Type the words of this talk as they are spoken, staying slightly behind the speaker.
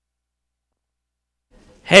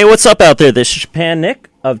Hey, what's up out there? This is Japan Nick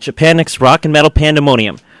of Japan Nick's Rock and Metal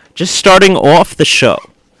Pandemonium. Just starting off the show.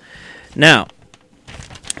 Now,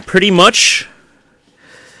 pretty much,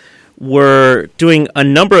 we're doing a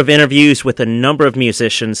number of interviews with a number of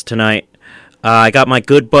musicians tonight. I got my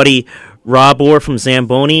good buddy Rob Orr from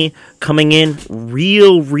Zamboni coming in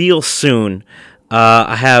real soon.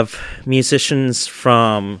 I have musicians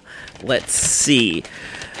from, let's see,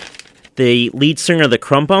 the lead singer of the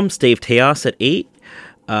Crumb Bums, Dave Teos, at 8.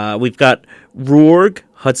 We've got Rourg,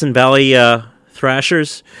 Hudson Valley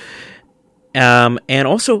Thrashers. And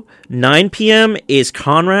also, 9 p.m. is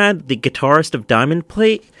Conrad, the guitarist of Diamond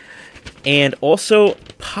Plate. And also,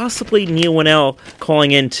 possibly Neil Winnell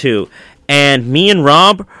calling in, too. And me and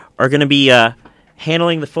Rob are going to be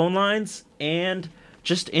handling the phone lines and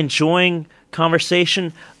just enjoying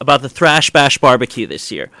conversation about the Thrash Bash Barbecue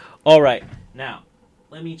this year. All right, now,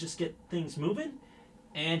 let me just get things moving.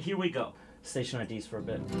 And here we go. Station IDs for a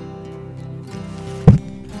bit.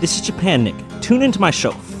 This is Japan Nick. Tune into my show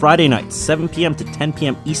Friday nights, 7 p.m. to 10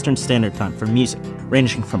 p.m. Eastern Standard Time for music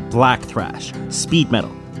ranging from black thrash, speed metal,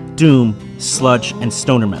 doom, sludge, and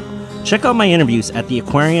stoner metal. Check out my interviews at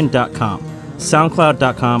theaquarian.com,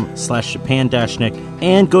 soundcloud.com/Japan-Nick,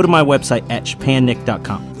 and go to my website at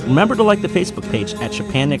japannick.com. Remember to like the Facebook page at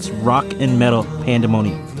Japan Nick's Rock and Metal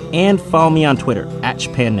Pandemonium, and follow me on Twitter at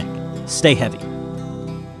Japan Nick. Stay heavy.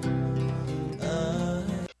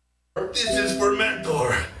 This is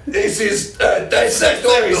Fermentor. This is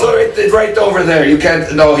Dissector. He's right over there. You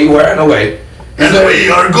can't. No, he ran away. And we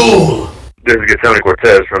are Ghoul. This is Gatoni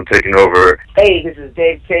Cortez from Taking Over. Hey, this is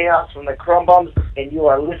Dave Chaos from the Crumb Bums, and you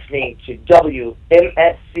are listening to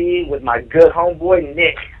WMSC with my good homeboy,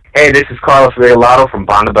 Nick. Hey, this is Carlos Regalado from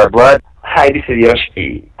Bonded by Blood. Hi, this is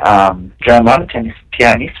Yoshi, German tennis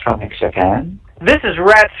pianist from Japan. This is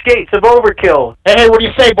Rat Skates of Overkill. Hey, what do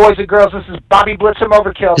you say, boys and girls? This is Bobby Blitz from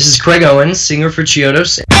Overkill. This is Craig Owens, singer for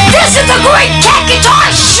Chiodos. This is the Great Cat Guitar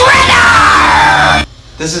Shredder!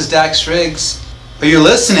 This is Dax Riggs. Are you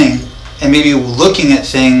listening and maybe looking at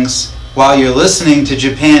things while you're listening to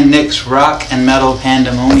Japan Nick's Rock and Metal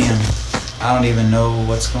Pandemonium? I don't even know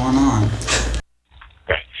what's going on.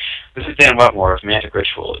 This is Dan Wetmore of Mantic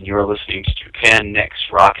Ritual, and you are listening to Japan Nick's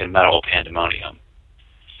Rock and Metal Pandemonium.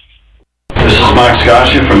 This is Mike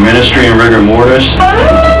Scotchy from Ministry and Rigor Mortis.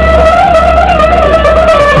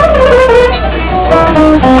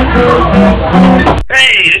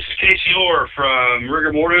 Hey, this is Casey Orr from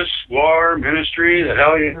Rigor Mortis, War, Ministry, the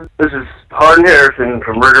hell yeah. This is Hardin Harrison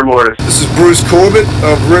from Rigor Mortis. This is Bruce Corbett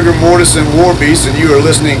of Rigor Mortis and Warbeast, and you are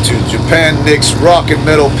listening to Japan Nick's Rock and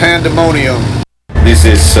Metal Pandemonium. This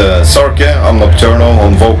is Sarke, I'm Nocturnal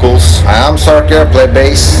on vocals. I'm Sarke, I play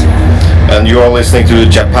bass. And you are listening to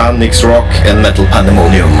Japan Nick's Rock and Metal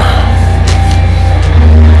Pandemonium.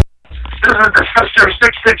 This is the Sister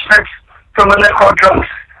 666 from the Necrodrums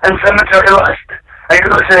and Cemetery Lust. And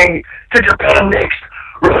you're listening to Japan Nick's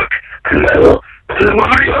Rock and Metal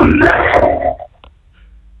Pandemonium.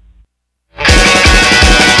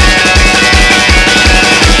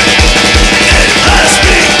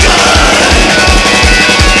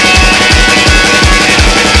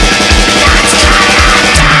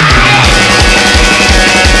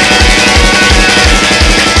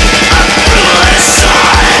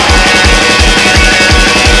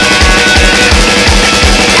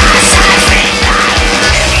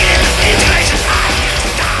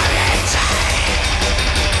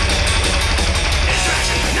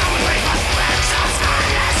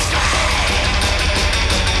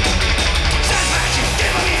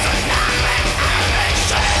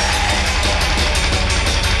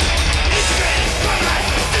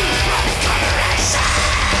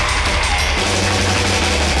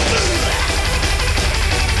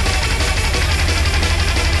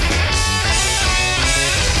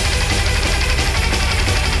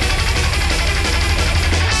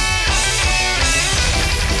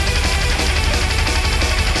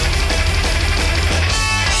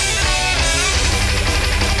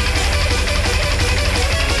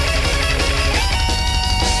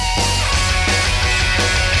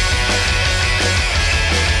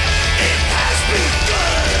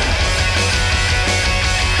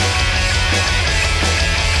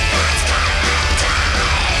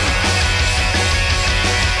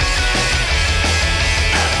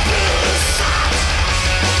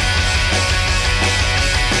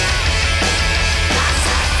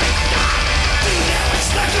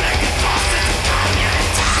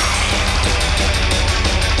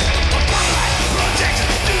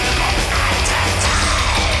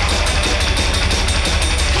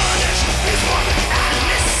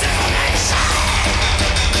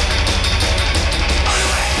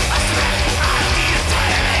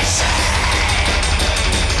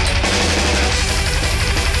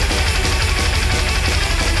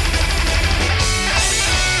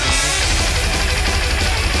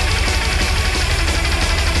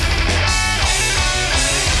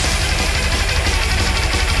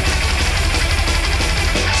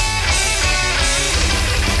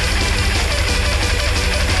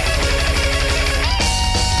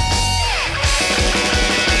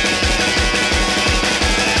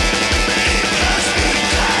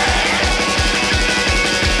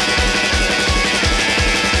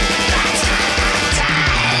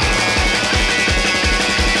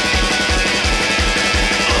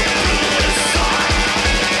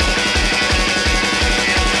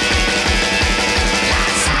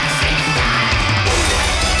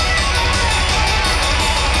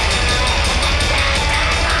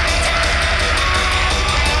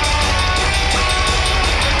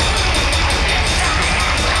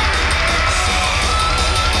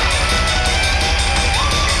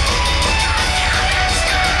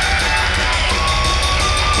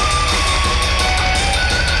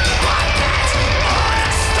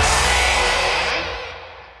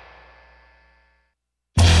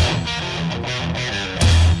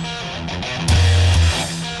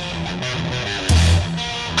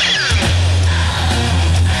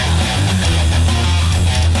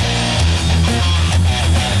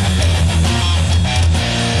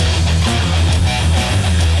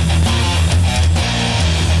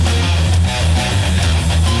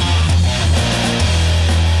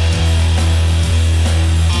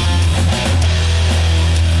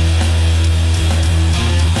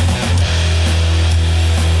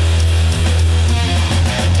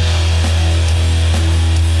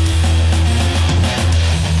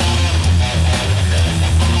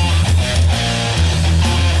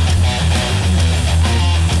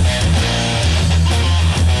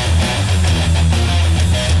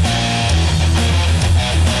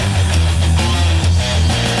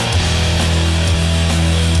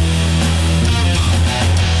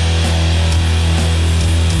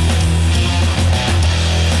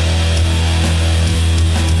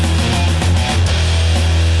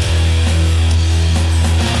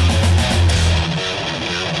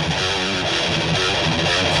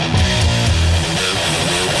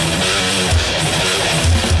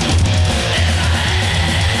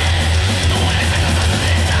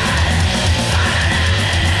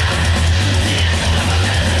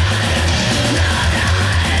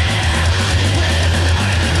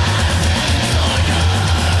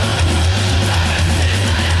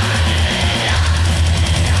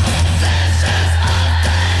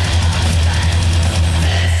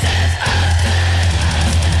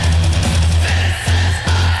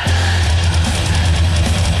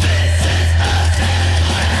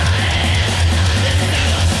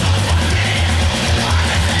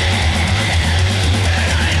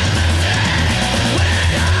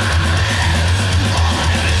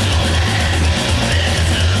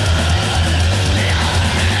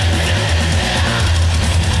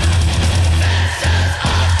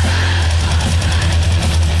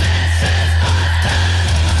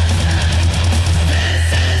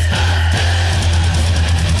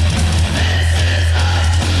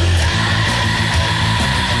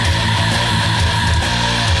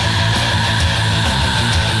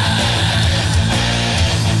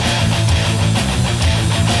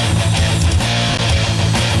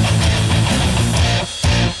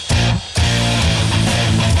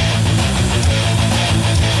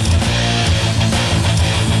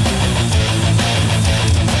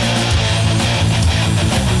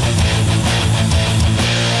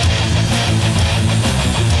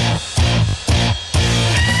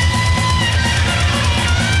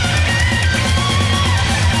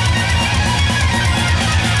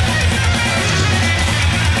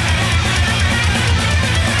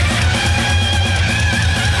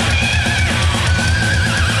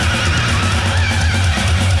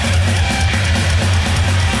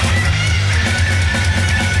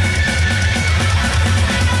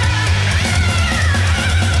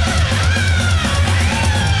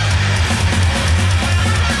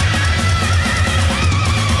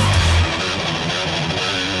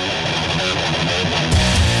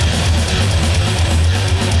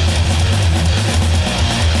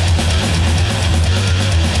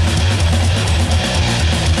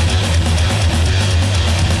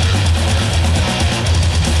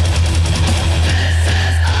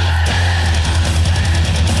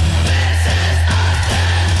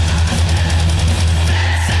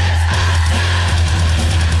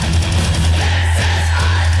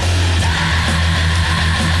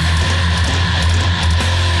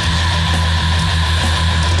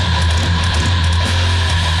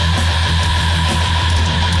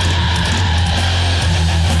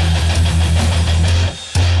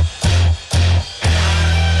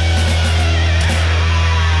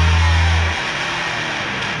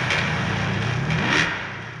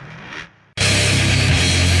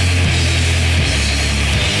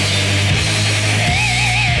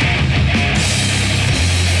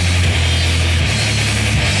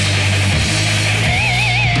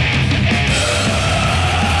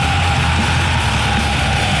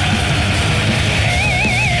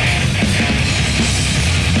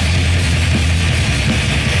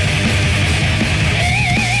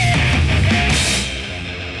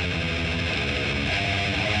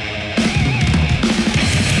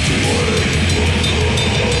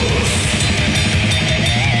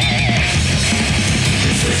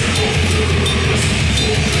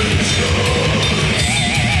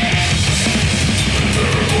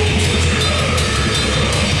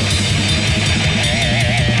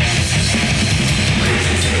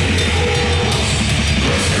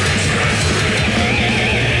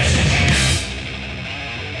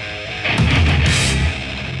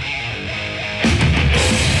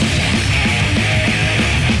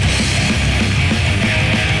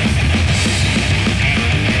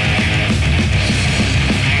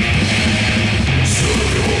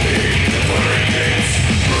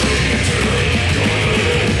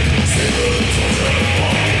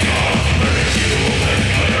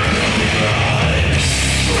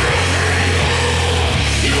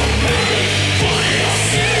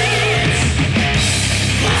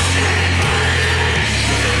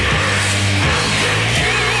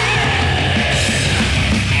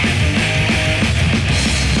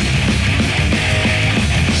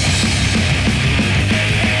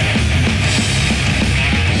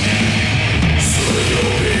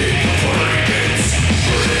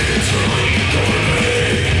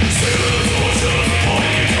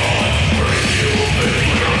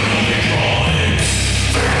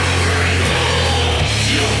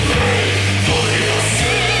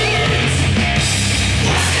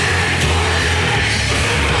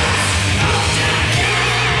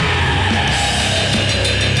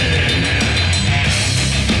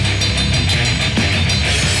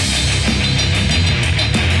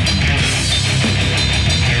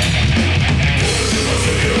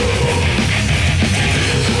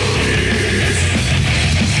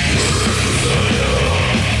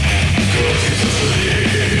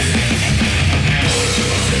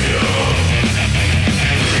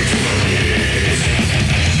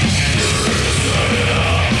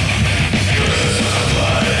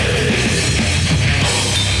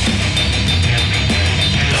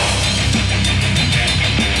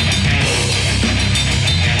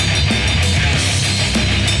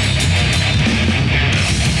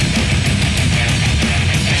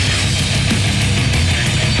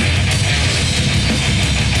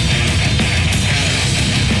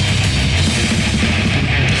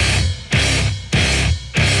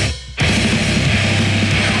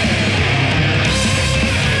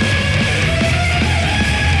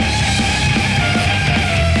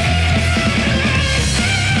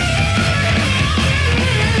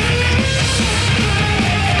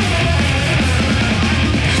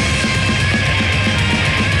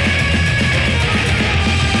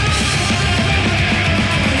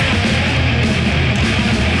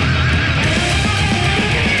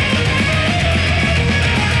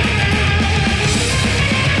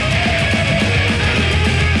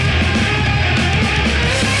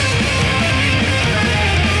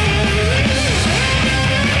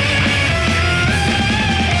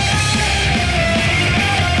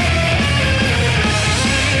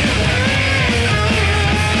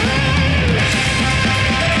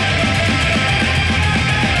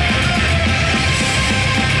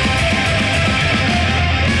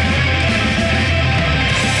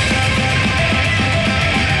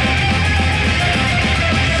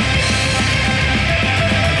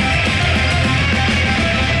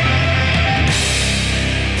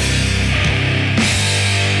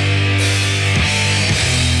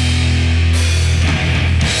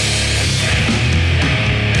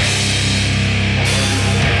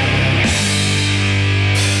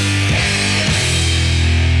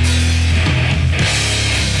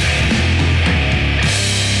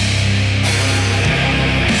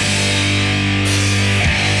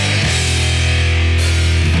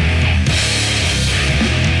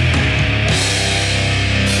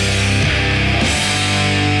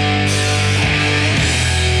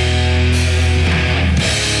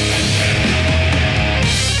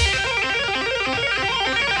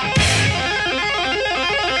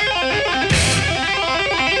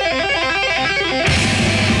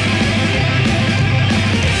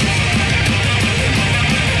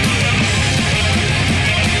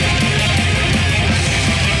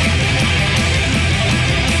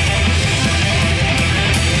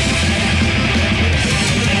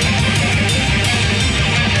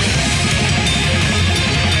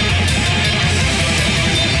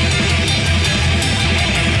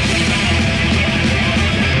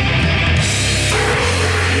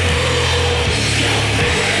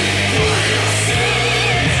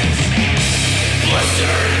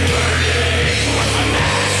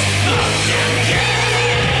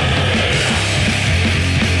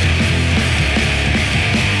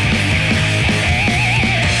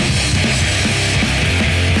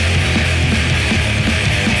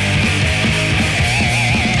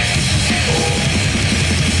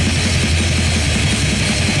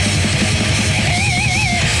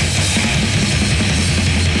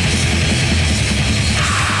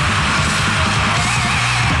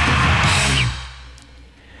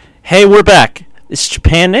 Hey, we're back. It's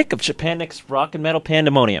Japan Nick of Japan Nick's Rock and Metal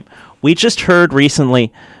Pandemonium. We just heard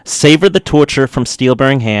recently Savor the Torture from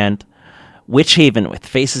Steelbearing Hand, Witch Haven with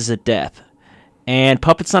Faces of Death, and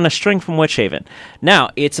Puppets on a String from Witch Haven.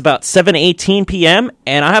 Now, it's about 7:18 p.m.,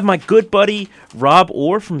 and I have my good buddy Rob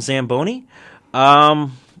Orr from Zamboni.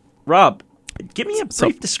 Rob, give me a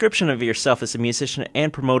brief description of yourself as a musician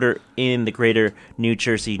and promoter in the greater New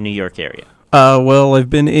Jersey, New York area. Well, I've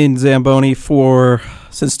been in Zamboni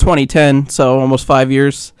since 2010, so almost 5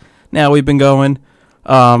 years now we've been going.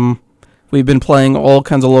 We've been playing all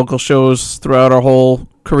kinds of local shows throughout our whole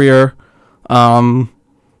career. And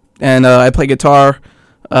I play guitar,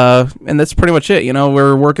 and that's pretty much it.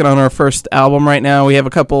 We're working on our first album right now. We have a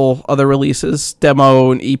couple other releases,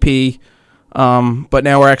 demo and EP, but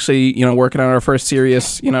now we're actually, working on our first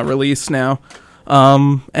serious, release now.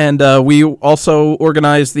 And we also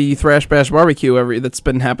organize the Thrash Bash barbecue that's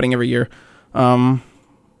been happening every year.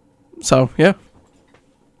 So, yeah.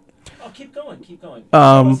 Oh, keep going.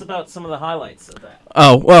 Tell us about some of the highlights of that.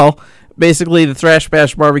 Oh, well, basically the Thrash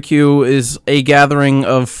Bash barbecue is a gathering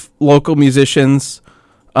of local musicians,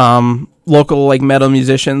 local metal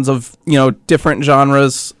musicians of different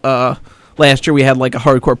genres. Last year we had a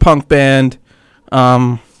hardcore punk band,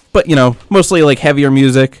 but mostly heavier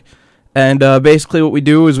music. And basically what we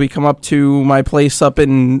do is we come up to my place up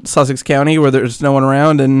in Sussex County where there's no one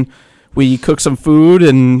around, and we cook some food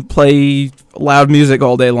and play loud music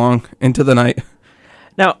all day long into the night.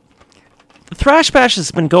 Now, the Thrash Bash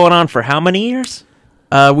has been going on for how many years?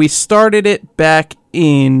 We started it back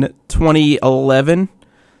in 2011,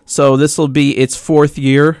 so this will be its fourth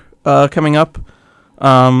year coming up.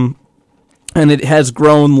 And it has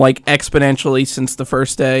grown exponentially since the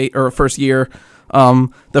first year.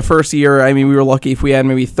 The first year, we were lucky if we had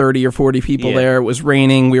maybe 30 or 40 people there. It was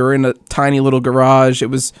raining. We were in a tiny little garage. It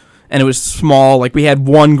was small. We had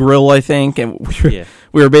one grill, I think, and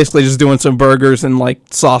we were basically just doing some burgers and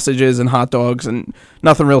sausages and hot dogs and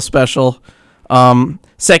nothing real special.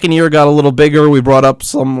 Second year got a little bigger. We brought up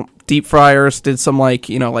some deep fryers, did some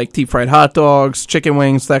deep fried hot dogs, chicken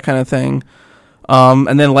wings, that kind of thing.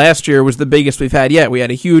 And then last year was the biggest we've had yet. We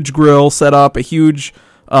had a huge grill set up, a huge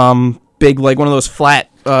big one of those flat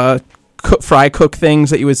fry cook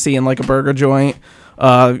things that you would see in a burger joint.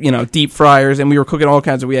 Deep fryers, and we were cooking all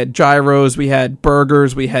kinds of. We had gyros, we had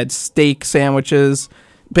burgers, we had steak sandwiches,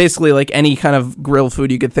 basically any kind of grill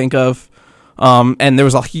food you could think of. And there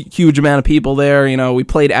was a huge amount of people there. We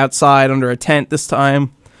played outside under a tent this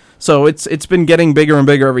time, so it's been getting bigger and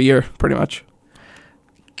bigger every year, pretty much.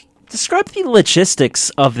 Describe the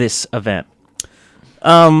logistics of this event.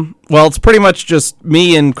 Well, it's pretty much just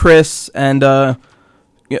me and Chris and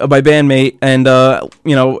my bandmate, and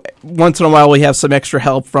once in a while we have some extra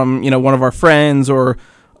help from one of our friends, or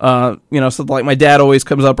so my dad always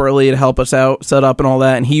comes up early to help us out, set up and all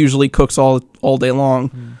that, and he usually cooks all day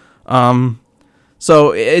long.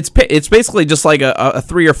 So it's basically just a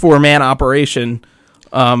 3 or 4 man operation.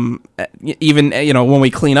 Even when we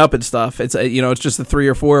clean up and stuff, it's it's just the 3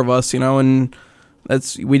 or 4 of us, and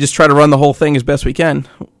we just try to run the whole thing as best we can.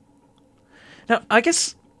 Now, I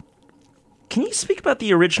guess, can you speak about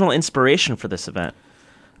the original inspiration for this event?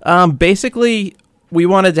 Basically, we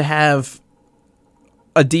wanted to have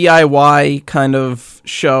a DIY kind of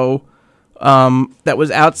show that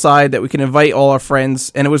was outside, that we can invite all our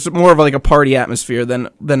friends, and it was more of a party atmosphere than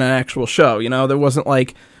an actual show. There wasn't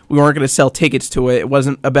we weren't going to sell tickets to it. It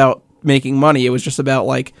wasn't about making money. It was just about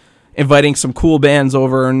inviting some cool bands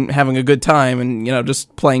over and having a good time, and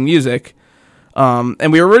just playing music.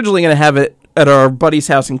 And we were originally going to have it at our buddy's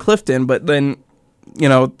house in Clifton, but then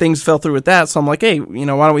things fell through with that. So I'm like, hey, why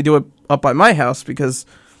don't we do it up by my house, because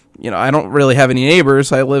I don't really have any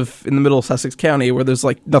neighbors. I live in the middle of Sussex County where there's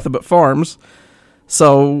nothing but farms.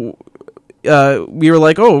 So we were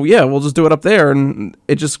like, oh yeah, we'll just do it up there, and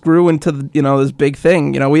it just grew into this big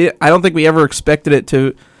thing. I don't think we ever expected it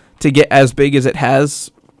to get as big as it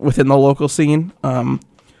has within the local scene.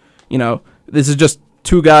 This is just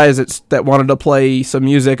 2 guys that wanted to play some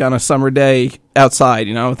music on a summer day outside.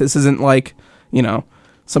 This isn't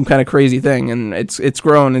some kind of crazy thing, and it's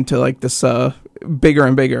grown into this bigger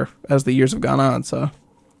and bigger as the years have gone on. So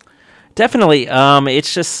definitely,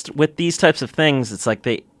 it's just with these types of things, it's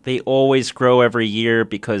they always grow every year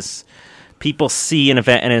because people see an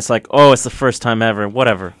event and it's oh, it's the first time ever,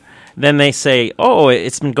 whatever. Then they say, oh,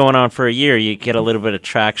 it's been going on for a year. You get a little bit of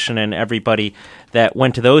traction, and everybody that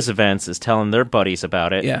went to those events is telling their buddies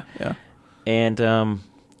about it. Yeah. And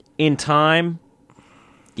in time,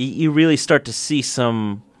 you really start to see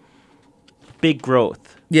some big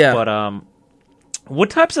growth. Yeah. But What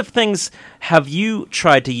types of things have you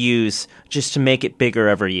tried to use just to make it bigger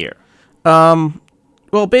every year?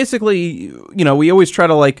 Well, basically, we always try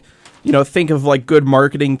to think of good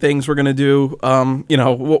marketing things we're gonna do.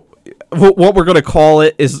 What we're gonna call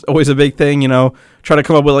it is always a big thing. Try to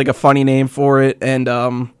come up with a funny name for it, and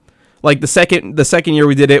the second year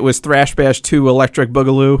we did it was Thrash Bash 2 Electric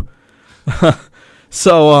Boogaloo.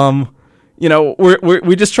 So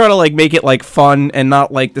we just try to make it fun and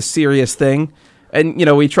not the serious thing,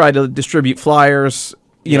 and we try to distribute flyers,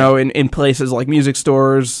 in places like music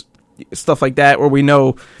stores, stuff like that, where we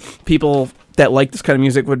know people that like this kind of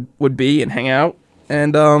music would be and hang out,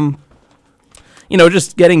 and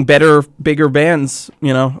just getting bigger bands,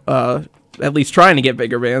 at least trying to get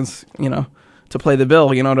bigger bands, to play the bill,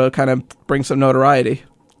 to kind of bring some notoriety.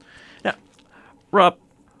 Now, Rob,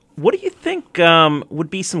 what do you think would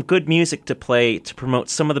be some good music to play to promote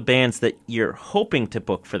some of the bands that you're hoping to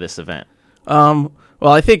book for this event? Well,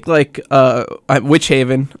 I think Witch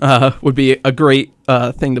Haven would be a great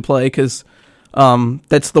thing to play, because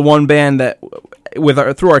that's the one band that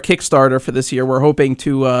through our Kickstarter for this year, we're hoping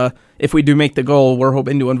to, if we do make the goal, we're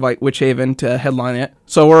hoping to invite Witch Haven to headline it.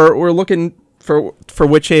 So we're looking for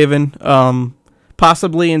Witch Haven,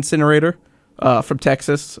 possibly Incinerator from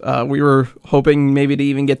Texas. We were hoping maybe to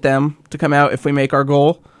even get them to come out if we make our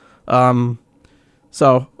goal. Stuff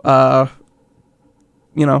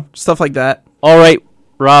like that. All right,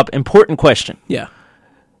 Rob, important question. Yeah.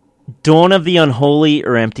 Dawn of the Unholy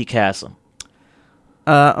or Empty Chasm?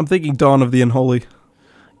 I'm thinking Dawn of the Unholy.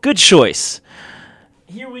 Good choice.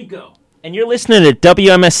 Here we go. And you're listening to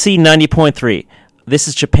WMSC 90.3. This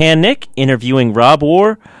is Japan Nick interviewing Rob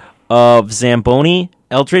Orr of Zamboni,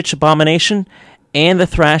 Eldritch Abomination, and the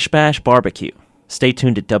Thrash Bash Barbecue. Stay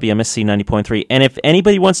tuned to WMSC 90.3. And if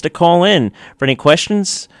anybody wants to call in for any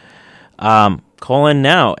questions, call in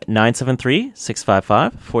now at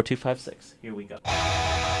 973-655-4256. Here we go.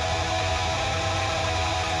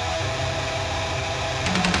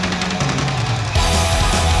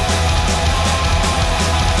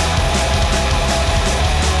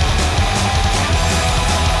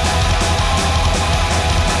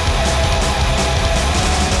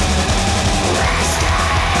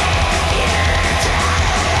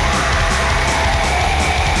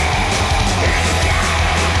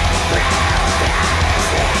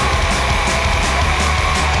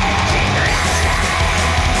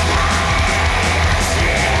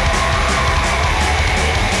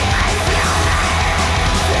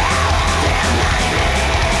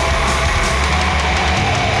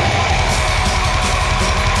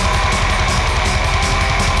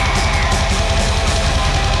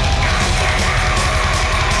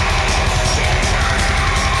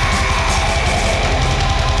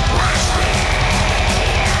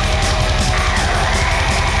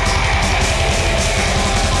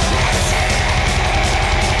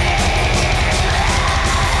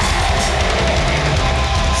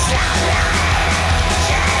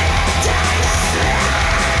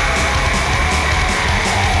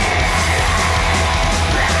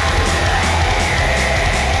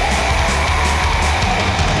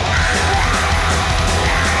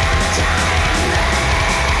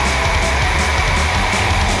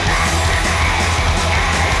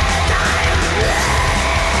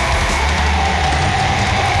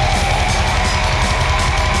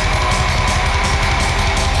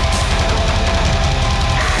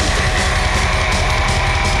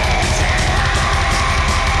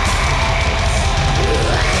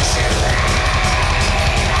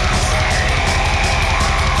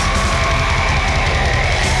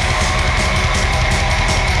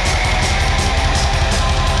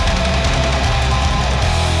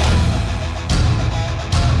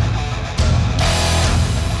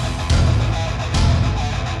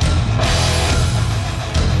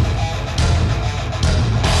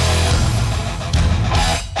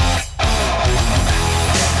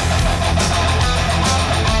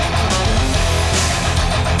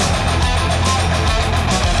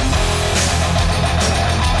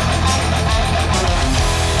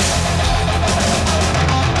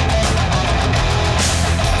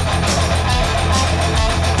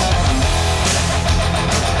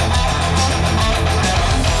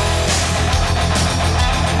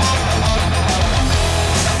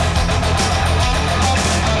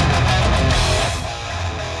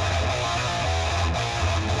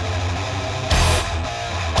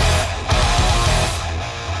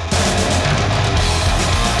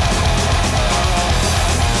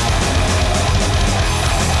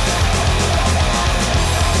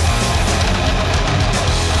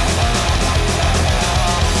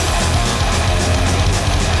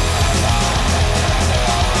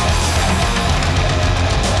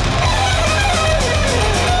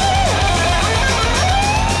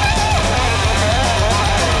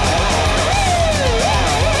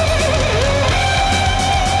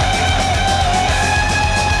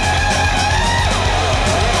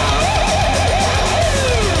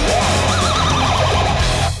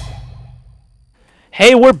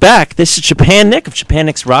 Hey, we're back. This is Japan Nick of Japan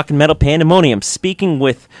Nick's Rock and Metal Pandemonium, speaking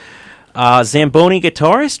with Zamboni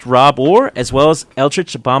guitarist Rob Orr, as well as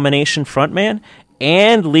Eldritch Abomination frontman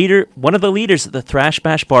and one of the leaders of the Thrash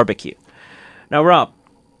Bash Barbecue. Now, Rob,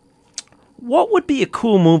 what would be a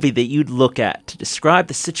cool movie that you'd look at to describe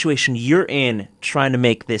the situation you're in trying to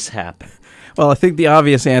make this happen? Well, I think the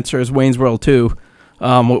obvious answer is Wayne's World 2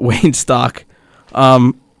 with Wayne Stock.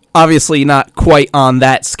 Obviously not quite on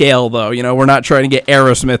that scale, though. We're not trying to get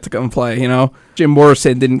Aerosmith to come play, Jim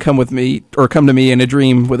Morrison didn't come to me in a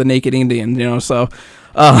dream with a naked Indian, so...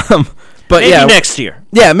 but maybe next year.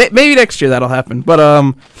 Yeah, maybe next year that'll happen.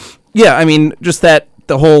 But, yeah, I mean, just that,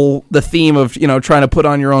 the theme of, trying to put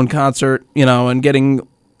on your own concert, and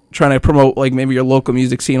trying to promote, like, maybe your local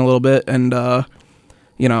music scene a little bit, and,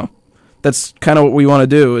 that's kind of what we want to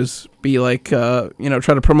do, is be like, try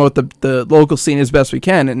to promote the local scene as best we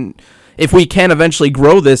can. And if we can eventually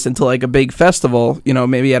grow this into like a big festival,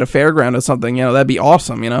 maybe at a fairground or something, that'd be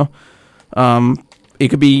awesome, It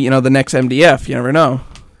could be, the next MDF, you never know.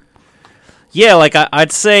 Yeah, like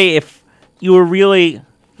I'd say if you were really,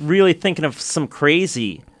 really thinking of some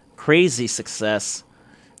crazy, crazy success,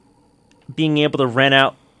 being able to rent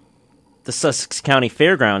out the Sussex County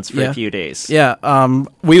Fairgrounds for a few days. Yeah,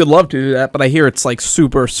 we would love to do that, but I hear it's like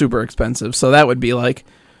super, super expensive. So that would be like,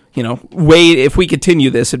 if we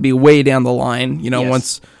continue this, it'd be way down the line.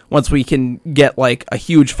 Yes. Once we can get like a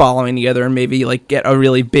huge following together and maybe like get a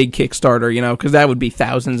really big Kickstarter, because that would be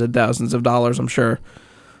thousands and thousands of dollars, I'm sure.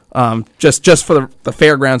 Just for the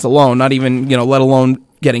fairgrounds alone, not even let alone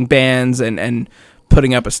getting bands and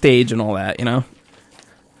putting up a stage and all that,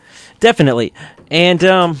 Definitely,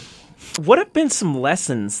 and what have been some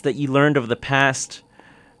lessons that you learned over the past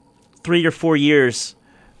 3 or 4 years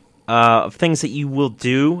of things that you will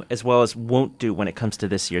do as well as won't do when it comes to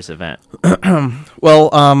this year's event? Well,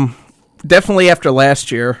 definitely after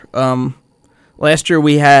last year. Last year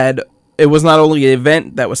it was not only an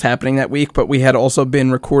event that was happening that week, but we had also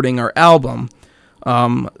been recording our album.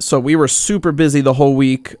 So we were super busy the whole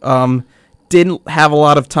week. Didn't have a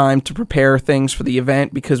lot of time to prepare things for the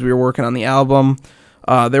event because we were working on the album.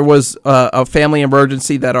 There was a family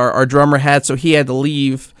emergency that our drummer had, so he had to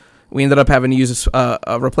leave. We ended up having to use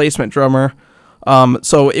a replacement drummer.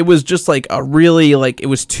 So it was just like it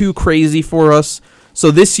was too crazy for us.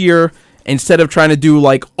 So this year, instead of trying to do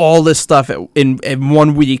like all this stuff in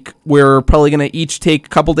 1 week, we're probably going to each take a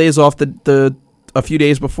couple days off a few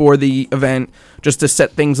days before the event just to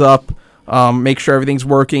set things up, make sure everything's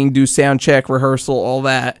working, do sound check, rehearsal, all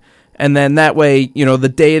that. And then that way, the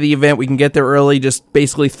day of the event, we can get there early, just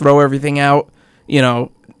basically throw everything out,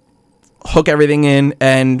 hook everything in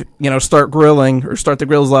and, start grilling or start the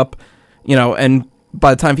grills up, and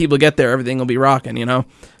by the time people get there, everything will be rocking,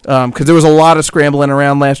 because there was a lot of scrambling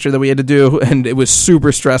around last year that we had to do, and it was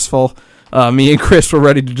super stressful. Me and Chris were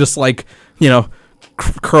ready to just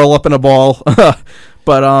curl up in a ball.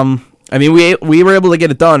 But, I mean, we were able to get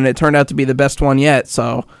it done, and it turned out to be the best one yet.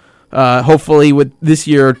 So, hopefully with this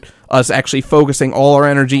year, us actually focusing all our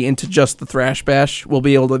energy into just the Thrash Bash, we'll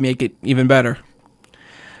be able to make it even better.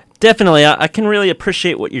 Definitely. I can really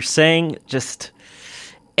appreciate what you're saying. Just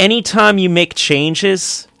anytime you make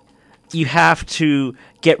changes, you have to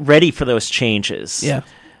get ready for those changes. Yeah.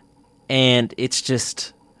 And it's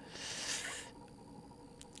just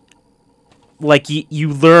like you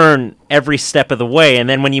learn every step of the way, and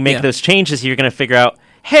then when you make those changes, you're going to figure out,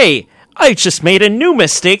 hey, I just made a new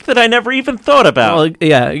mistake that I never even thought about. Well,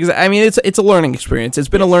 yeah, I mean, it's a learning experience. It's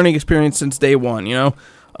been a learning experience since day one,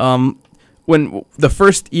 When the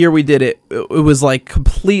first year we did it, it was like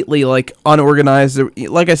completely like unorganized.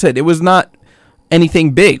 Like I said, it was not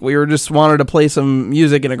anything big. We were just wanted to play some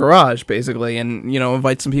music in a garage, basically, and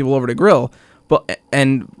invite some people over to grill.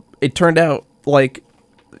 And it turned out like,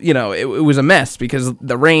 it was a mess because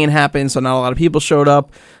the rain happened, so not a lot of people showed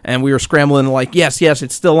up, and we were scrambling like, yes,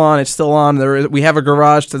 it's still on. We have a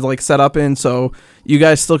garage to like set up in, so you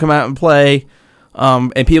guys still come out and play.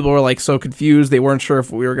 And people were like so confused; they weren't sure if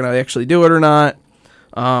we were gonna actually do it or not.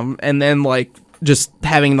 And then like just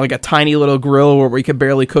having like a tiny little grill where we could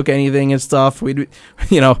barely cook anything and stuff. We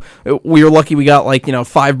were lucky we got like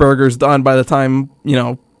 5 burgers done by the time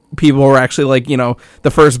people were actually like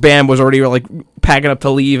the first band was already like packing up to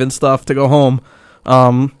leave and stuff to go home.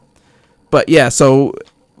 But yeah, so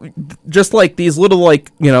just like these little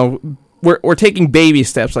like we're taking baby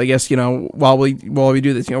steps, I guess, while we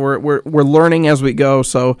do this. We're learning as we go,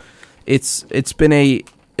 so it's been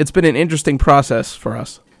an interesting process for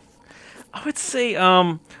us. I would say,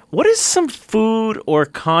 what is some food or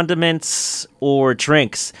condiments or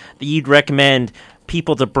drinks that you'd recommend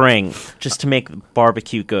people to bring just to make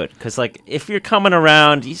barbecue good? Because like if you're coming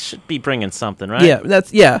around, you should be bringing something, right?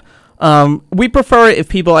 Yeah, we prefer it if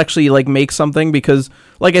people actually like make something because,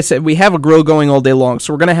 like I said, we have a grill going all day long.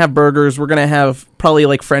 So we're gonna have burgers, we're gonna have probably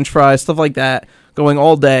like French fries, stuff like that, going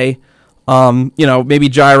all day. Maybe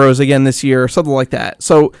gyros again this year, something like that.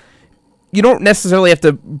 So you don't necessarily have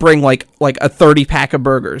to bring like a 30 pack of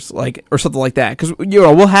burgers, or something like that, because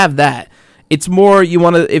we'll have that. It's more if you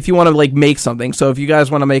want to like make something. So if you guys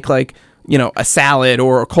want to make like a salad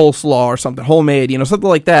or a coleslaw or something homemade, something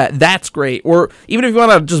like that, that's great. Or even if you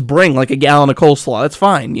want to just bring like a gallon of coleslaw, that's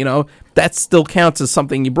fine. That still counts as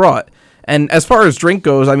something you brought. And as far as drink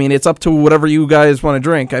goes, I mean, it's up to whatever you guys want to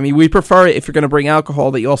drink. I mean, we prefer it if you're going to bring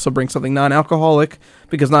alcohol that you also bring something non-alcoholic,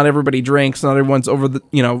 because not everybody drinks. Not everyone's over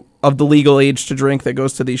of the legal age to drink that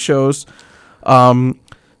goes to these shows.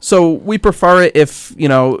 So we prefer it if you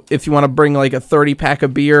want to bring like a 30 pack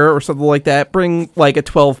of beer or something like that, bring like a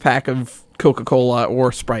 12 pack of Coca-Cola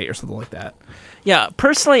or Sprite or something like that. Yeah,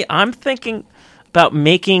 personally, I'm thinking about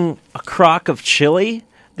making a crock of chili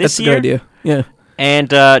this year. That's a good idea. Yeah. And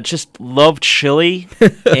just love chili.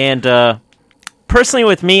 And personally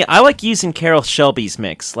with me, I like using Carol Shelby's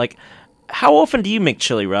mix. Like, how often do you make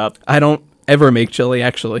chili, Rob? I don't ever make chili,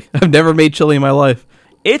 actually. I've never made chili in my life.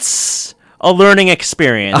 It's a learning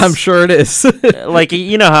experience. I'm sure it is. Like,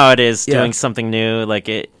 you know how it is doing something new. Like,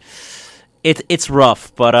 it's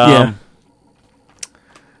rough. But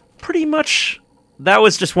pretty much that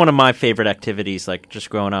was just one of my favorite activities, like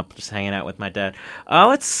just growing up, just hanging out with my dad.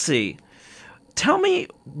 Let's see. Tell me,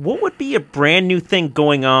 what would be a brand new thing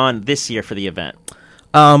going on this year for the event?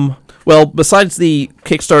 Well, besides the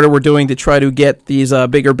Kickstarter we're doing to try to get these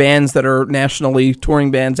bigger bands that are nationally touring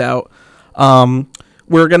bands out,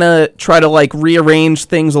 we're going to try to like rearrange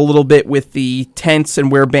things a little bit with the tents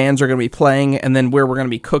and where bands are going to be playing, and then where we're going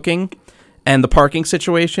to be cooking and the parking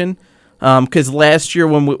situation. Because last year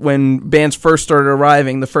when bands first started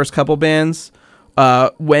arriving, the first couple bands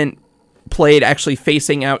played actually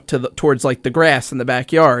facing out towards like the grass in the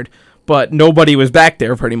backyard, but nobody was back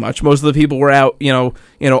there pretty much. Most of the people were out,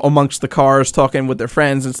 amongst the cars talking with their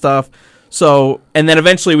friends and stuff. So, and then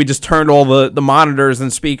eventually we just turned all the monitors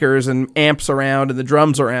and speakers and amps around and the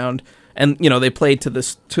drums around, and they played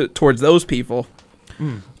towards those people.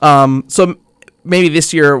 So maybe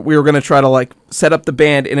this year we were going to try to like set up the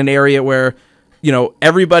band in an area where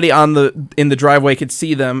everybody in the driveway could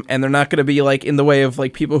see them, and they're not going to be like in the way of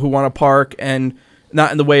like people who want to park, and not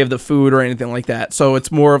in the way of the food or anything like that. So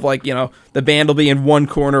it's more of like, the band will be in one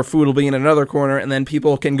corner, food will be in another corner, and then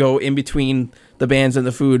people can go in between the bands and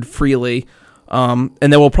the food freely. And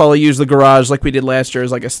then we'll probably use the garage like we did last year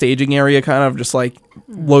as like a staging area, kind of just like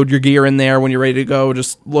load your gear in there when you're ready to go,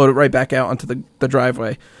 just load it right back out onto the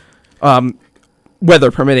driveway. Weather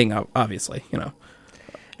permitting, obviously,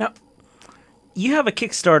 Now, you have a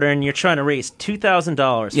Kickstarter and you're trying to raise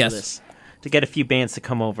 $2,000 for this to get a few bands to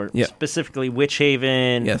come over, specifically Witch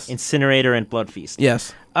Haven, Incinerator, and Blood Feast.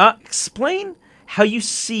 Yes. Explain how you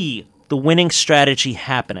see the winning strategy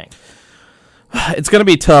happening. It's going to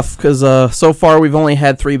be tough because so far we've only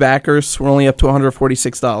had 3 backers. We're only up to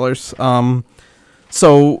 $146.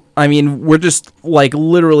 So, I mean, we're just, like,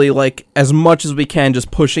 literally, like, as much as we can, just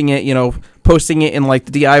pushing it, posting it in, like,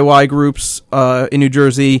 the DIY groups in New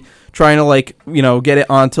Jersey, trying to, like, get it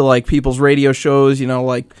onto, like, people's radio shows,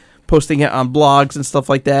 like, posting it on blogs and stuff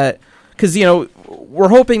like that. Because, we're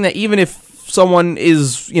hoping that even if someone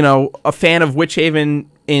is, a fan of Witch Haven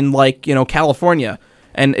in, like, California,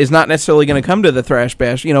 and is not necessarily going to come to the Thrash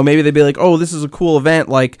Bash, maybe they'd be like, oh, this is a cool event,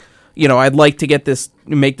 like, I'd like to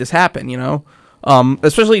make this happen,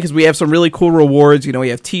 especially because we have some really cool rewards. We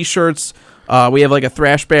have T-shirts. We have like a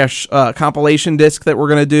Thrash Bash compilation disc that we're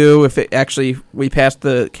gonna do if we pass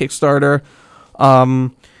the Kickstarter.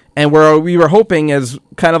 And we were hoping as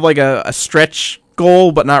kind of like a stretch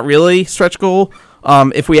goal, but not really stretch goal.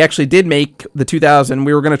 If we actually did make the 2,000,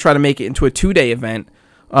 we were gonna try to make it into a 2-day event.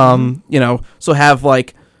 So have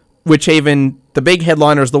like Witch Haven, the big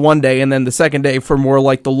headliners, the one day, and then the second day for more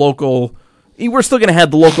like the local. We're still going to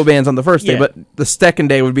have the local bands on the first day, but the second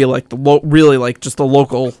day would be like really like just the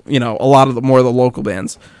local, a lot of more of the local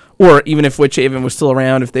bands. Or even if Witch Haven was still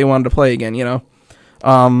around, if they wanted to play again, Yeah,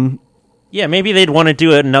 maybe they'd want to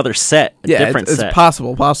do another set, different set. It's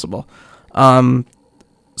possible.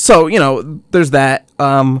 So, there's that.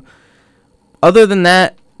 Other than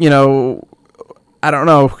that, I don't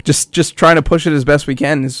know. Just trying to push it as best we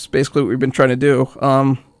can is basically what we've been trying to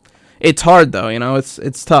do. It's hard though,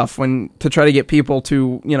 it's tough to try to get people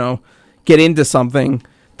to, get into something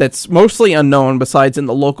that's mostly unknown besides in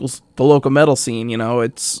the local metal scene.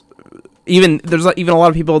 It's there's even a lot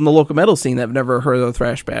of people in the local metal scene that have never heard of the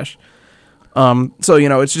Thrash Bash. So,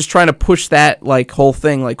 it's just trying to push that, like, whole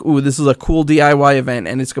thing, like, ooh, this is a cool DIY event,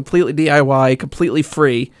 and it's completely DIY, completely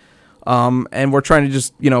free, and we're trying to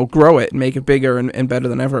just, grow it and make it bigger and better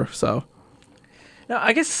than ever, so. Now,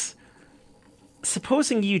 I guess,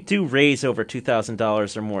 supposing you do raise over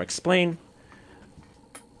 $2,000 or more, explain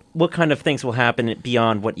what kind of things will happen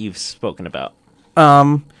beyond what you've spoken about.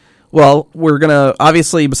 Well, we're going to,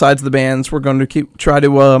 obviously, besides the bands, we're going to try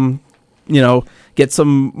to, get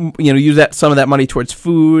some, use some of that money towards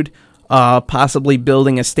food, possibly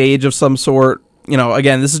building a stage of some sort.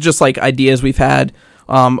 Again, this is just like ideas we've had.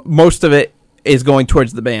 Most of it is going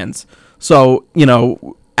towards the bands. So,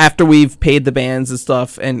 after we've paid the bands and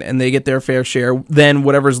stuff and they get their fair share, then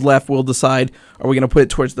whatever's left, we'll decide, are we going to put it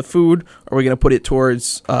towards the food? Or are we going to put it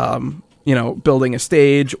towards, building a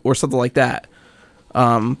stage or something like that?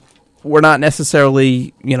 We're not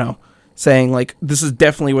necessarily, saying like this is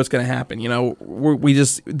definitely what's going to happen.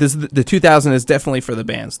 The 2000 is definitely for the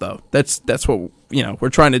bands though. That's what we're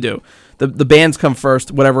trying to do. The bands come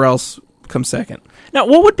first. Whatever else comes second. Now,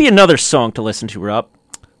 what would be another song to listen to, Rob?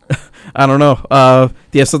 I don't know.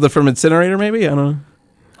 Do you have something from Incinerator? Maybe I don't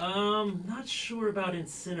know. Not sure about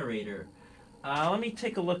Incinerator. Let me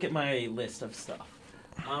take a look at my list of stuff.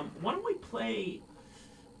 Why don't we play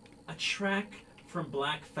a track from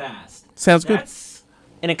Black Fast? Sounds good. That's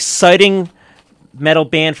an exciting metal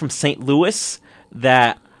band from St. Louis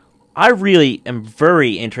that I really am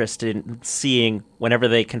very interested in seeing whenever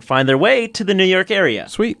they can find their way to the New York area.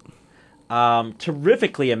 Sweet.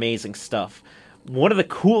 Terrifically amazing stuff. One of the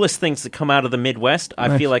coolest things to come out of the Midwest,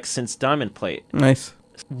 I feel like, since Diamond Plate. Nice.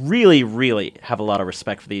 Really, really have a lot of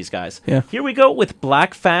respect for these guys. Yeah. Here we go with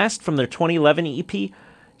Black Fast from their 2011 EP.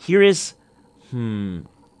 Here is,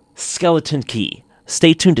 Skeleton Key.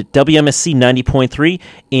 Stay tuned to WMSC 90.3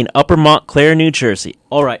 in Upper Montclair, New Jersey.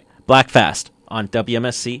 All right, Black Fast on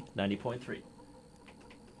WMSC 90.3.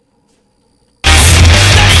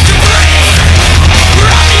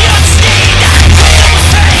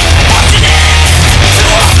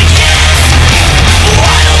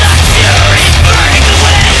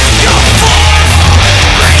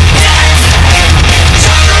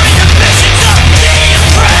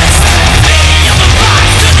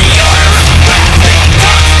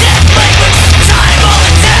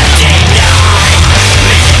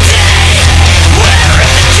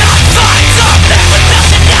 Fights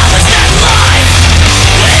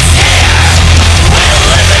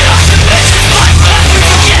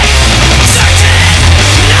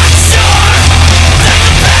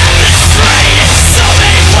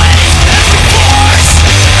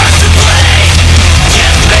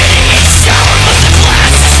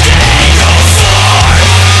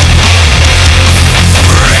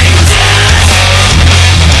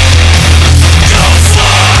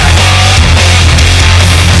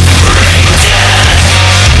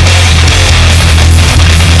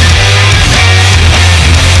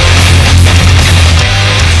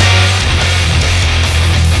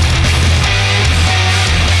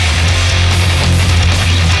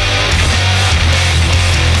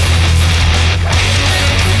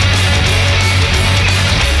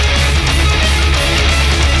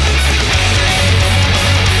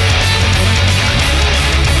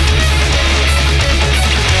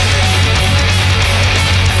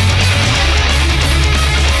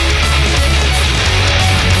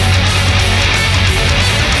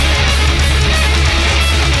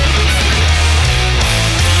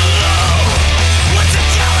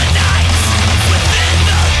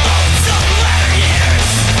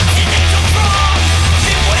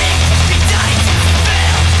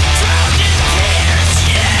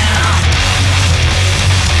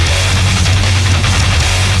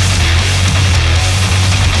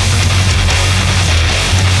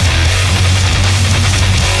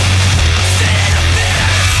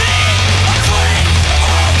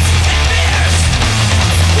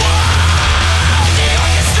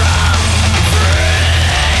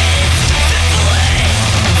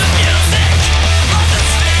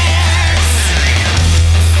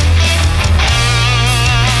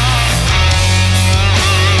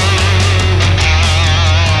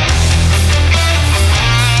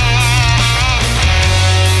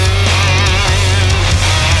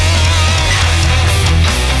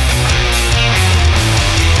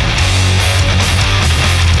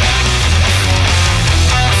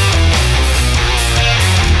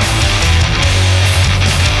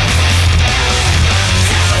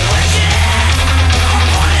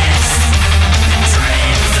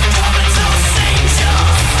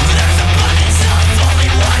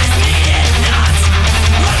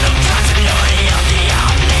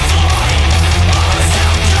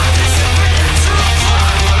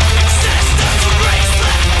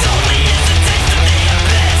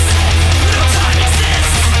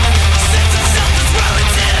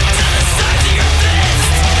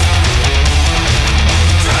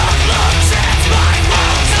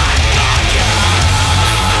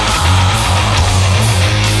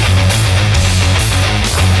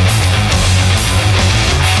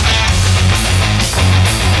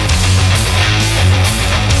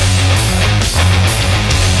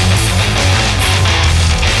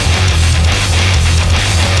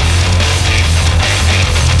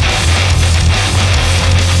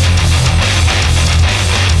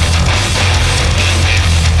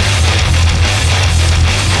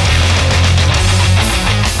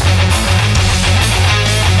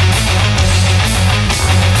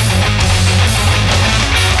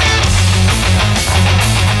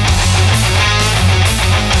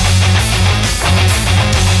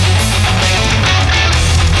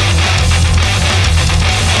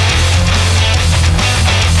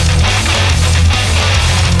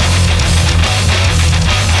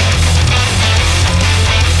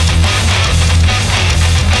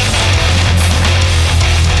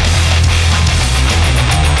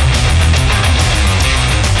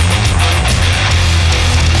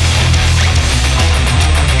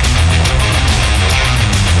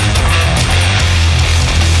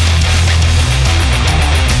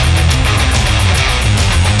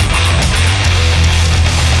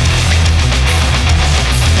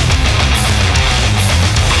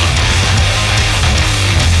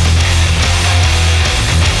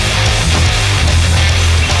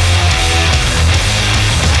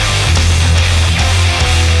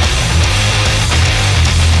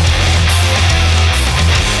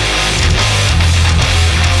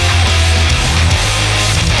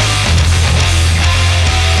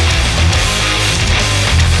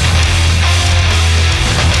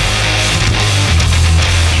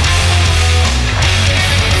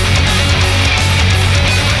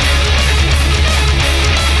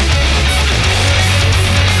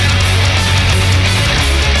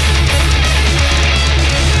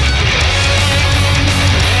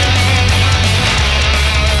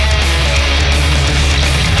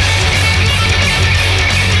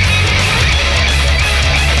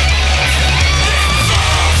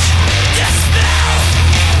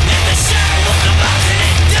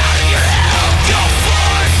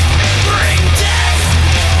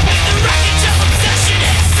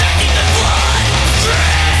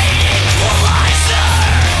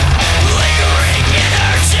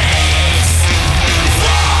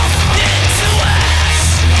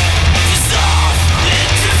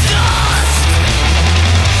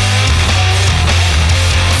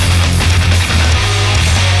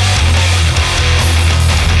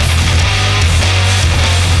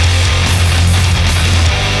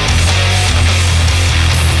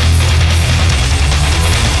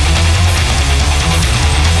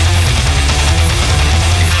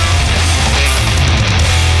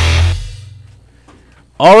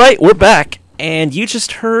All right, we're back, and you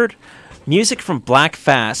just heard music from Black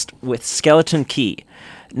Fast with Skeleton Key.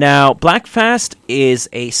 Now, Black Fast is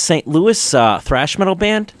a St. Louis thrash metal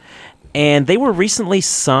band, and they were recently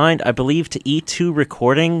signed, I believe, to E2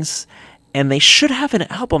 Recordings, and they should have an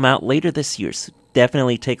album out later this year, so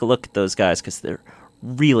definitely take a look at those guys, because they're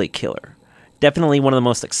really killer. Definitely one of the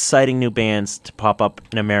most exciting new bands to pop up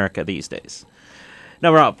in America these days.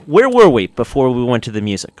 Now, Rob, where were we before we went to the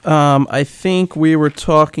music? I think we were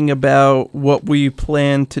talking about what we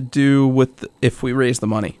plan to do with if we raise the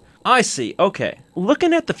money. I see. Okay.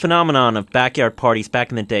 Looking at the phenomenon of backyard parties back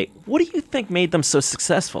in the day, what do you think made them so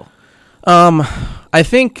successful? I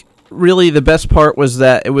think really the best part was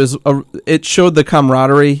that it showed the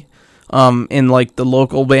camaraderie in like the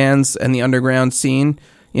local bands and the underground scene,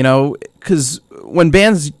 you know, because when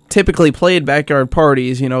bands typically played backyard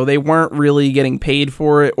parties, you know, they weren't really getting paid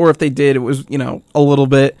for it, or if they did, it was, you know, a little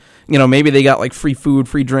bit, you know, maybe they got like free food,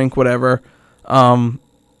 free drink, whatever. And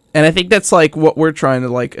I think that's like what we're trying to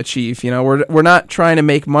like achieve, you know, we're not trying to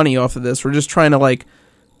make money off of this. We're just trying to like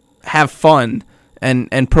have fun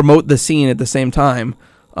and promote the scene at the same time.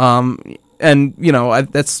 And you know,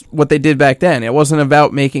 that's what they did back then. It wasn't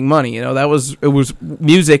about making money, you know, it was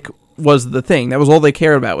music was the thing. That was all they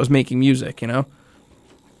cared about, was making music, you know?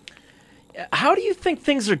 How do you think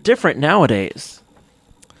things are different nowadays?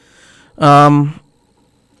 You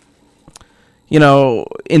know,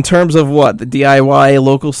 in terms of what, the DIY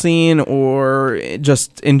local scene, or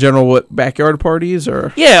just in general, what, backyard parties,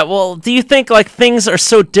 or? Yeah, well, do you think like things are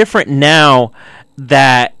so different now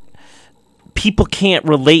that people can't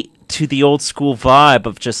relate to the old school vibe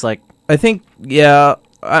of just like? I think, yeah,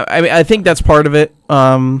 I think that's part of it.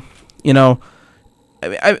 You know,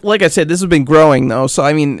 like I said, this has been growing though, so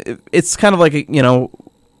I mean, it's kind of like you know,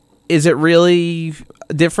 is it really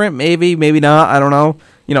different? Maybe, maybe not. I don't know.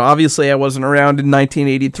 You know, obviously, I wasn't around in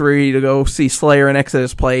 1983 to go see Slayer and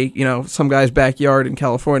Exodus play, you know, some guy's backyard in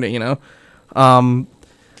California. You know,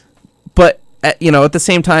 but you know, at the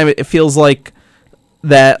same time, it feels like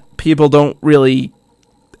that people don't really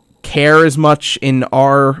care as much in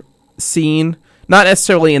our scene. Not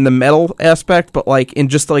necessarily in the metal aspect, but like in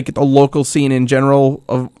just like the local scene in general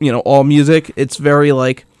of, you know, all music. It's very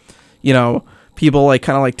like, you know, people like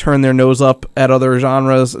kind of like turn their nose up at other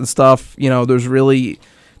genres and stuff. You know, there's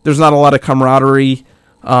not a lot of camaraderie.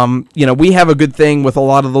 You know, we have a good thing with a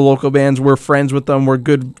lot of the local bands. We're friends with them. We're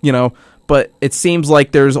good, you know, but it seems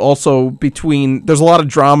like there's also there's a lot of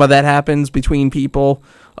drama that happens between people.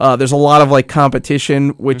 There's a lot of like competition,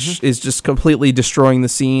 which is just completely destroying the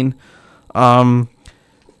scene. And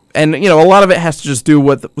you know, a lot of it has to just do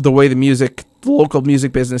with the way the local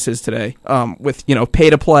music business is today, with, you know, pay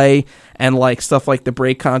to play and like stuff like the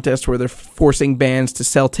break contest where they're forcing bands to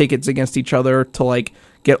sell tickets against each other to like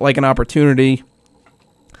get like an opportunity.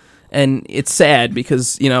 And it's sad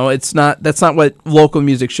because, you know, that's not what local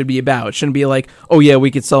music should be about. It shouldn't be like, oh yeah, we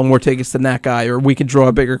could sell more tickets than that guy, or we could draw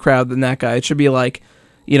a bigger crowd than that guy. It should be like,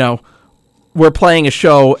 you know, we're playing a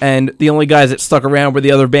show, and the only guys that stuck around were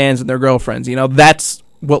the other bands and their girlfriends. You know, that's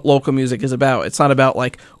what local music is about. It's not about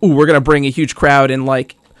like, ooh, we're gonna bring a huge crowd, and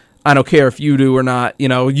like, I don't care if you do or not. You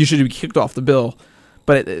know, you should be kicked off the bill.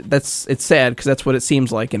 But it's sad because that's what it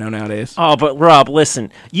seems like, you know, nowadays. Oh, but Rob,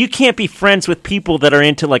 listen, you can't be friends with people that are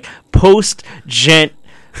into like post-gent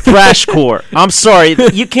thrashcore. I'm sorry,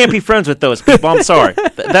 you can't be friends with those people. I'm sorry.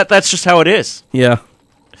 That's just how it is. Yeah.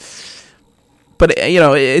 But you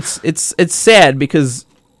know, it's sad because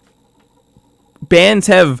bands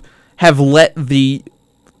have let the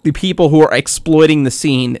people who are exploiting the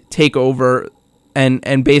scene take over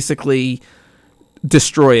and basically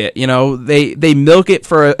destroy it. You know, they milk it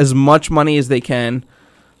for as much money as they can,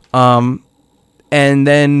 and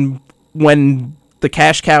then when the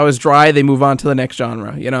cash cow is dry, they move on to the next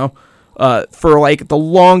genre. You know, for like the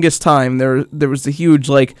longest time, there was a huge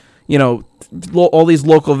like, you know, all these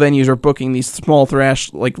local venues are booking these small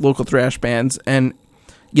local thrash bands, and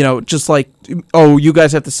you know, just like, oh, you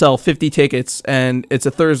guys have to sell 50 tickets, and it's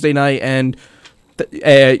a Thursday night, and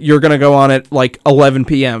you're gonna go on at like 11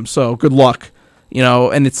 p.m. So good luck, you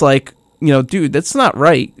know. And it's like, you know, dude, that's not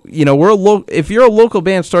right. You know, if you're a local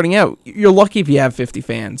band starting out, you're lucky if you have 50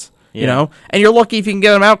 fans. You know, and you're lucky if you can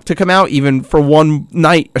get them out to come out even for one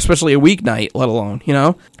night, especially a weeknight, let alone, you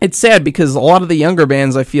know. It's sad because a lot of the younger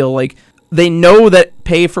bands, I feel like, they know that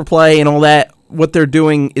pay for play and all that, what they're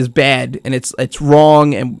doing is bad and it's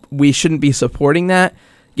wrong, and we shouldn't be supporting that.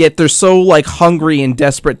 Yet they're so like hungry and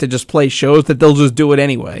desperate to just play shows that they'll just do it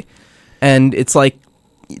anyway. And it's like,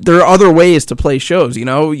 there are other ways to play shows, you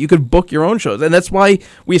know. You could book your own shows, and that's why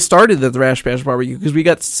we started the Thrash Bash Barbecue, because we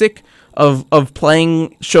got sick of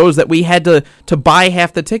playing shows that we had to buy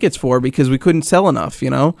half the tickets for because we couldn't sell enough.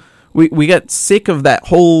 We got sick of that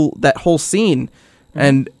whole scene.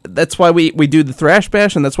 And that's why we do the Thrash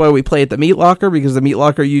Bash, and that's why we play at the Meat Locker, because the Meat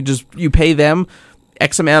Locker, you pay them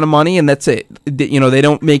X amount of money, and that's it. They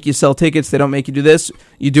don't make you sell tickets. They don't make you do this.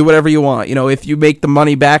 You do whatever you want. If you make the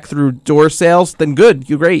money back through door sales, then good.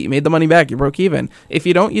 You're great. You made the money back. You broke even. If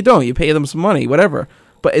you don't, you don't. You pay them some money, whatever.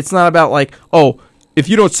 But it's not about like, oh, if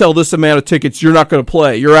you don't sell this amount of tickets, you're not going to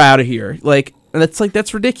play. You're out of here. And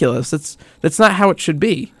that's ridiculous. That's not how it should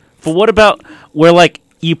be. But what about where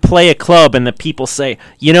you play a club and the people say,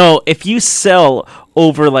 if you sell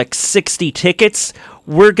over 60 tickets,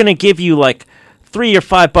 we're going to give you $3 or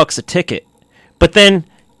 $5 a ticket. But then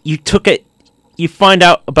you find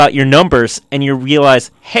out about your numbers and you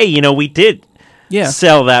realize, hey, we did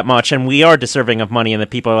sell that much and we are deserving of money. And the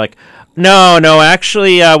people are like, no,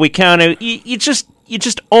 actually, we counted. You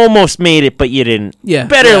just almost made it, but you didn't. Yeah.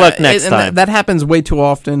 Better luck next time. That happens way too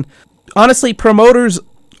often. Honestly, promoters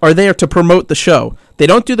are there to promote the show. They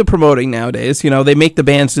don't do the promoting nowadays. They make the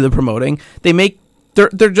bands do the promoting.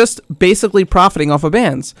 They're just basically profiting off of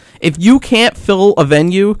bands. If you can't fill a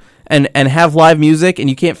venue and have live music and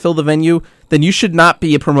you can't fill the venue, then you should not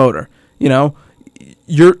be a promoter.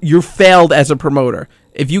 You're failed as a promoter.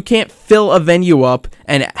 If you can't fill a venue up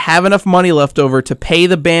and have enough money left over to pay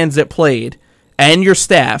the bands that played and your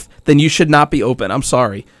staff, then you should not be open. I'm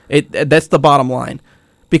sorry. That's the bottom line.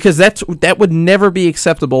 Because that would never be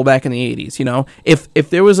acceptable back in the 80s, If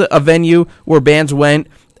there was a venue where bands went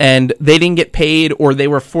and they didn't get paid, or they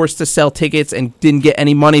were forced to sell tickets and didn't get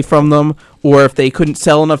any money from them, or if they couldn't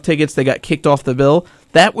sell enough tickets, they got kicked off the bill,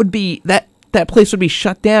 that place would be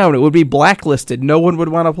shut down. It would be blacklisted. No one would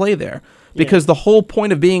want to play there. Because the whole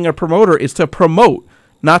point of being a promoter is to promote,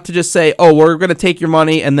 not to just say, oh, we're going to take your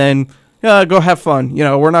money and then go have fun.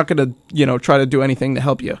 We're not going to try to do anything to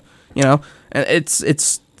help you. And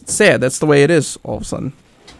it's sad. That's the way it is all of a sudden.